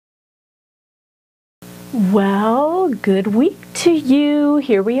Well, good week to you.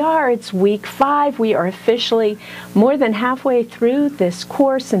 Here we are. It's week 5. We are officially more than halfway through this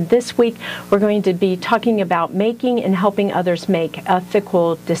course, and this week we're going to be talking about making and helping others make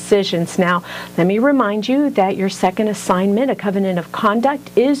ethical decisions. Now, let me remind you that your second assignment, a covenant of conduct,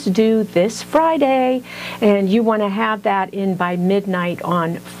 is due this Friday, and you want to have that in by midnight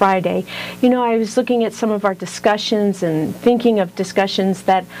on Friday. You know, I was looking at some of our discussions and thinking of discussions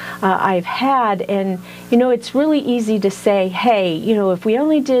that I've had, and you know, it's really easy to say, hey, you know, if we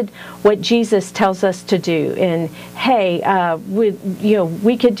only did what Jesus tells us to do, and hey,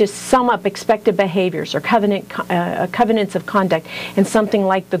 we could just sum up expected behaviors or covenants of conduct in something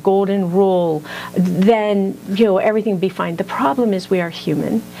like the golden rule, then, you know, everything would be fine. The problem is we are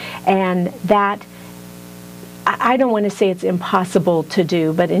human, and that I don't want to say it's impossible to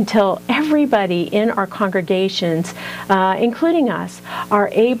do, but until everybody in our congregations, including us, are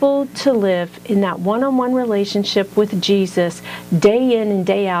able to live in that one-on-one relationship with Jesus day in and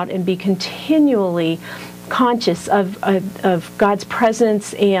day out and be continually conscious of God's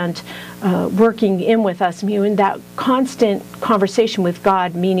presence and working in with us, in that constant conversation with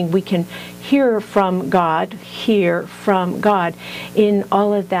God, meaning we can hear from God in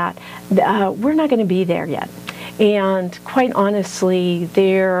all of that, we're not going to be there yet. And quite honestly,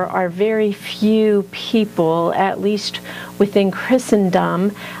 there are very few people, at least within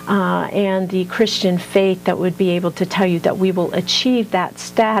Christendom and the Christian faith, that would be able to tell you that we will achieve that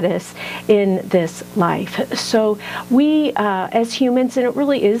status in this life. So we, as humans, and it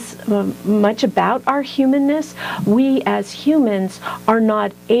really is much about our humanness, we as humans are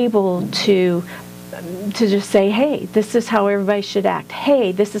not able to just say, hey, this is how everybody should act.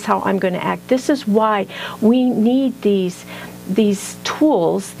 Hey, this is how I'm going to act. This is why we need these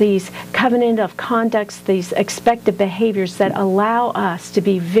tools, these covenant of conducts, these expected behaviors that allow us to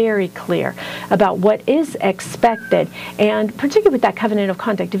be very clear about what is expected. And particularly with that covenant of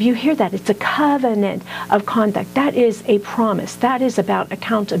conduct, if you hear that, it's a covenant of conduct. That is a promise. That is about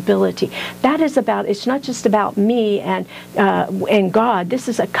accountability. That is about, it's not just about me and God. This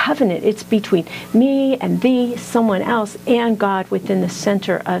is a covenant. It's between me and thee, someone else, and God within the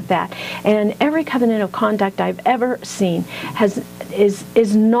center of that. And every covenant of conduct I've ever seen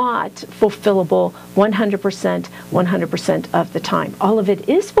is not fulfillable 100% of the time. All of it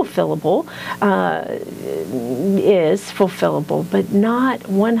is fulfillable, but not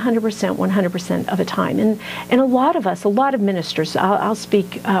 100% of the time. And a lot of us, a lot of ministers, I'll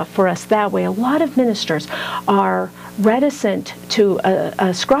speak for us that way, a lot of ministers are reticent to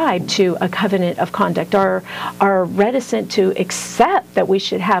ascribe to a covenant of conduct, are reticent to accept that we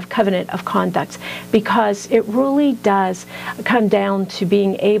should have covenant of conduct, because it really does come down to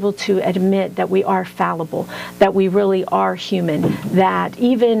being able to admit that we are fallible, that we really are human, that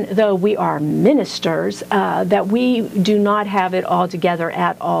even though we are ministers, that we do not have it all together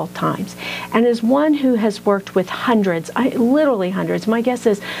at all times. And as one who has worked with hundreds, literally hundreds, my guess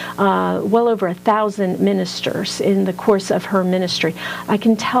is well over 1,000 ministers in the course of her ministry, I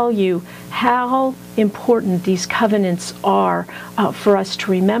can tell you how important these covenants are for us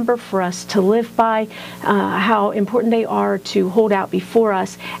to remember, for us to live by, how important they are to hold out before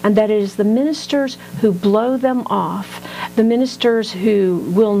us, and that it is the ministers who blow them off, the ministers who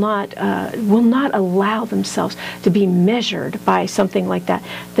will not allow themselves to be measured by something like that,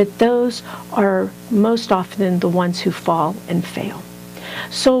 that those are most often the ones who fall and fail.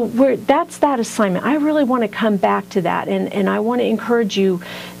 So that's that assignment. I really want to come back to that, and I want to encourage you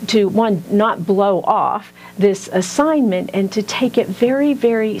to, one, not blow off this assignment, and to take it very,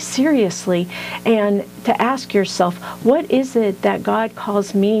 very seriously, and to ask yourself, what is it that God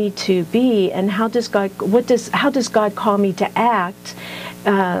calls me to be, and how does God call me to act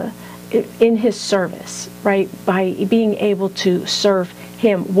in His service, right? By being able to serve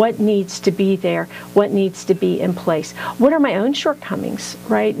Him. What needs to be there? What needs to be in place? What are my own shortcomings,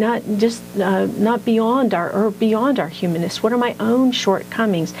 right? Not just not beyond our humanness. What are my own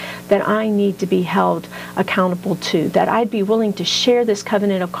shortcomings that I need to be held accountable to? That I'd be willing to share this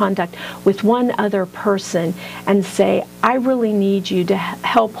covenant of conduct with one other person and say, I really need you to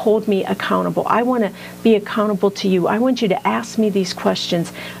help hold me accountable. I want to be accountable to you. I want you to ask me these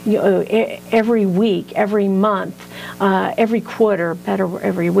questions, every week, every month, every quarter, better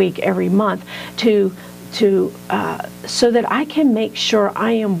every week, every month, so that I can make sure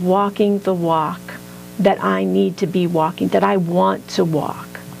I am walking the walk that I need to be walking, that I want to walk,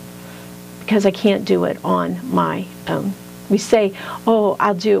 because I can't do it on my own. We say, oh,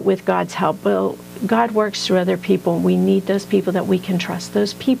 I'll do it with God's help. Well, God works through other people. We need those people that we can trust,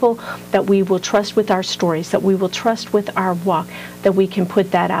 those people that we will trust with our stories, that we will trust with our walk, that we can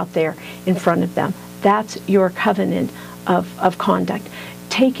put that out there in front of them. That's your covenant of conduct.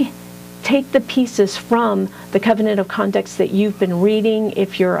 Take the pieces from the covenant of conduct that you've been reading.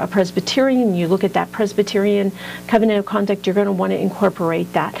 If you're a Presbyterian, you look at that Presbyterian covenant of conduct, you're going to want to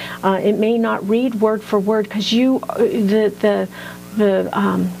incorporate that. It may not read word for word, because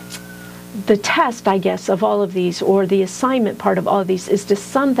the test, I guess, of all of these, or the assignment part of all of these, is to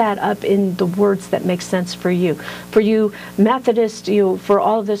sum that up in the words that make sense for you. For you Methodists, for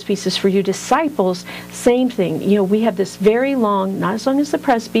all of those pieces. For you disciples, same thing. We have this very long, not as long as the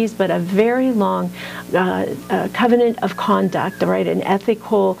Presbys, but a very long covenant of conduct, right? An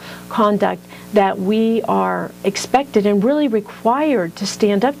ethical conduct that we are expected and really required to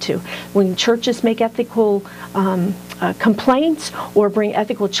stand up to. When churches make ethical complaints or bring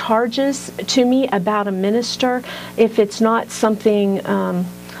ethical charges to me about a minister, if it's not something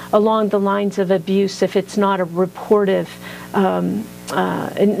along the lines of abuse, if it's not a reportive,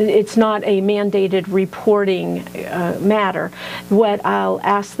 it's not a mandated reporting matter, what I'll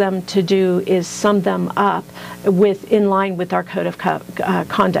ask them to do is sum them up in line with our code of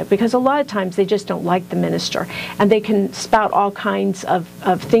conduct, because a lot of times they just don't like the minister, and they can spout all kinds of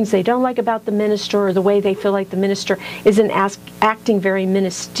things they don't like about the minister, or the way they feel like the minister isn't acting very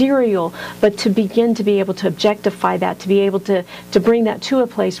ministerial. But to begin to be able to objectify that, to be able to bring that to a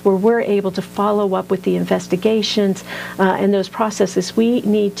place where we're able to follow up with the investigations and those processes, we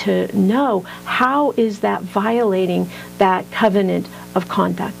need to know, how is that violating that covenant of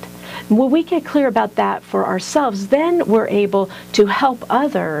conduct? When we get clear about that for ourselves, then we're able to help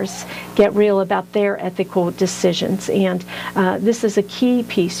others get real about their ethical decisions. And this is a key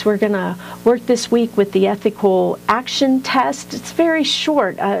piece. We're going to work this week with the ethical action test. It's very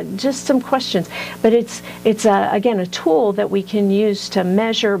short, just some questions, but it's again a tool that we can use to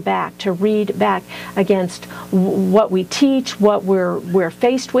measure back, to read back against what we teach, what we're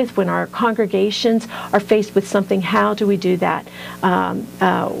faced with when our congregations are faced with something. How do we do that?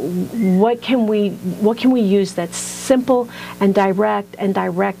 What can we use that's simple and direct and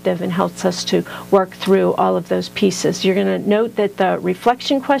directive and helps us to work through all of those pieces? You're going to note that the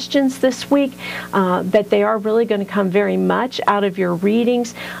reflection questions this week, that they are really going to come very much out of your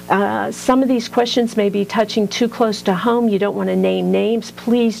readings. Some of these questions may be touching too close to home. You don't want to name names.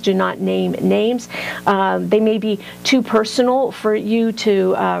 Please do not name names. They may be too personal for you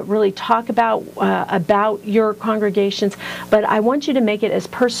to really talk about your congregations, but I want you to make it as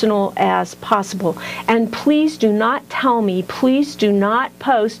personal as possible. And please do not tell me, please do not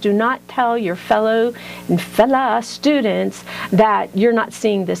post, do not tell your fellow students that you're not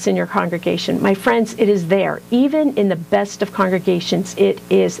seeing this in your congregation. My friends, it is there. Even in the best of congregations, it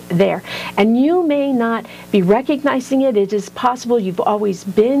is there. And you may not be recognizing it. It is possible you've always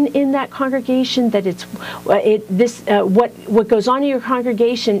been in that congregation, that what goes on in your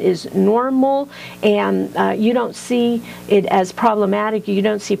congregation is normal, and you don't see it as problematic, you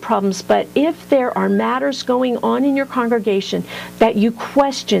don't see problems. But if there are matters going on in your congregation that you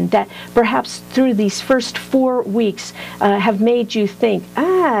question, that perhaps through these first 4 weeks have made you think,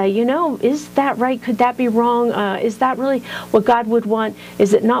 is that right? Could that be wrong? Is that really what God would want?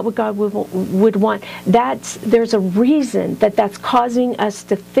 Is it not what God would want? There's a reason that's causing us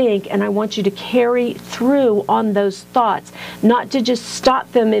to think, and I want you to carry through on those thoughts, not to just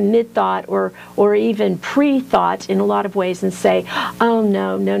stop them in mid-thought or even pre-thought in a lot of ways and say, oh,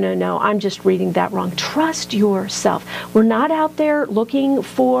 no, I'm just reading that wrong. Trust yourself. We're not out there looking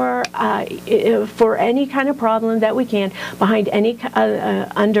for any kind of problem that we can behind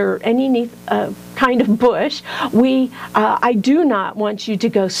under any kind of bush. I do not want you to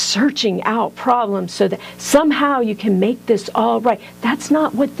go searching out problems so that somehow you can make this all right. That's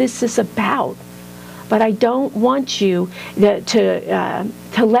not what this is about. But I don't want you to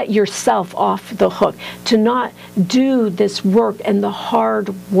let yourself off the hook, to not do this work and the hard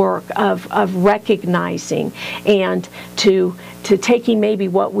work of recognizing, and to taking maybe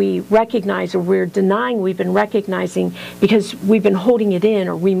what we recognize or we're denying we've been recognizing because we've been holding it in,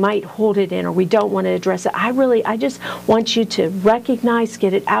 or we might hold it in, or we don't want to address it. I just want you to recognize,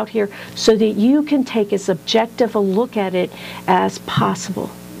 get it out here, so that you can take as objective a look at it as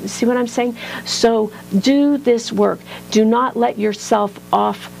possible. See what I'm saying? So do this work. Do not let yourself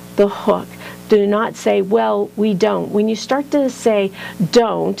off the hook. Do not say, well, we don't. When you start to say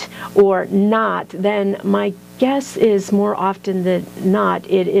don't or not, then my guess is more often than not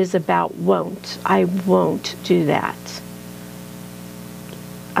it is about won't. I won't do that.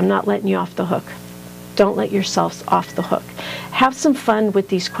 I'm not letting you off the hook. Don't let yourselves off the hook. Have some fun with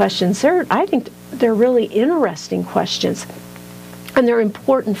these questions. I think they're really interesting questions. And they're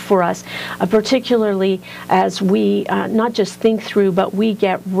important for us, particularly as we not just think through, but we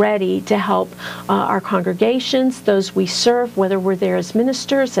get ready to help our congregations, those we serve, whether we're there as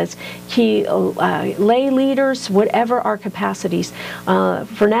ministers, as key lay leaders, whatever our capacities.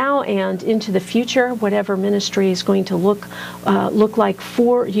 For now and into the future, whatever ministry is going to look like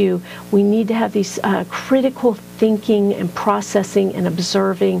for you, we need to have these critical thinking and processing and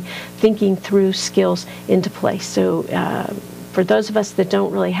observing, thinking through skills into place. So for those of us that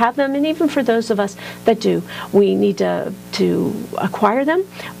don't really have them, and even for those of us that do, we need to acquire them.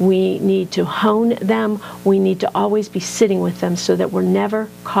 We need to hone them. We need to always be sitting with them so that we're never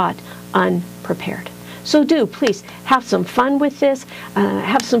caught unprepared. So please have some fun with this.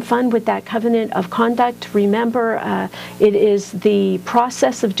 Have some fun with that covenant of conduct. Remember, it is the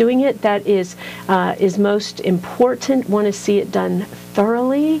process of doing it that is most important. Want to see it done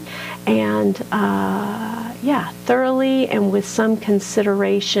thoroughly, and thoroughly and with some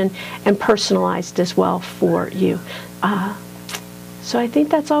consideration, and personalized as well for you. So I think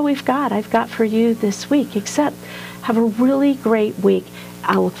that's all I've got for you this week, except have a really great week.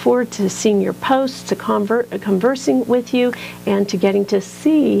 I look forward to seeing your posts, to conversing with you, and to getting to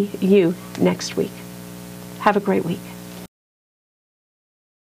see you next week. Have a great week.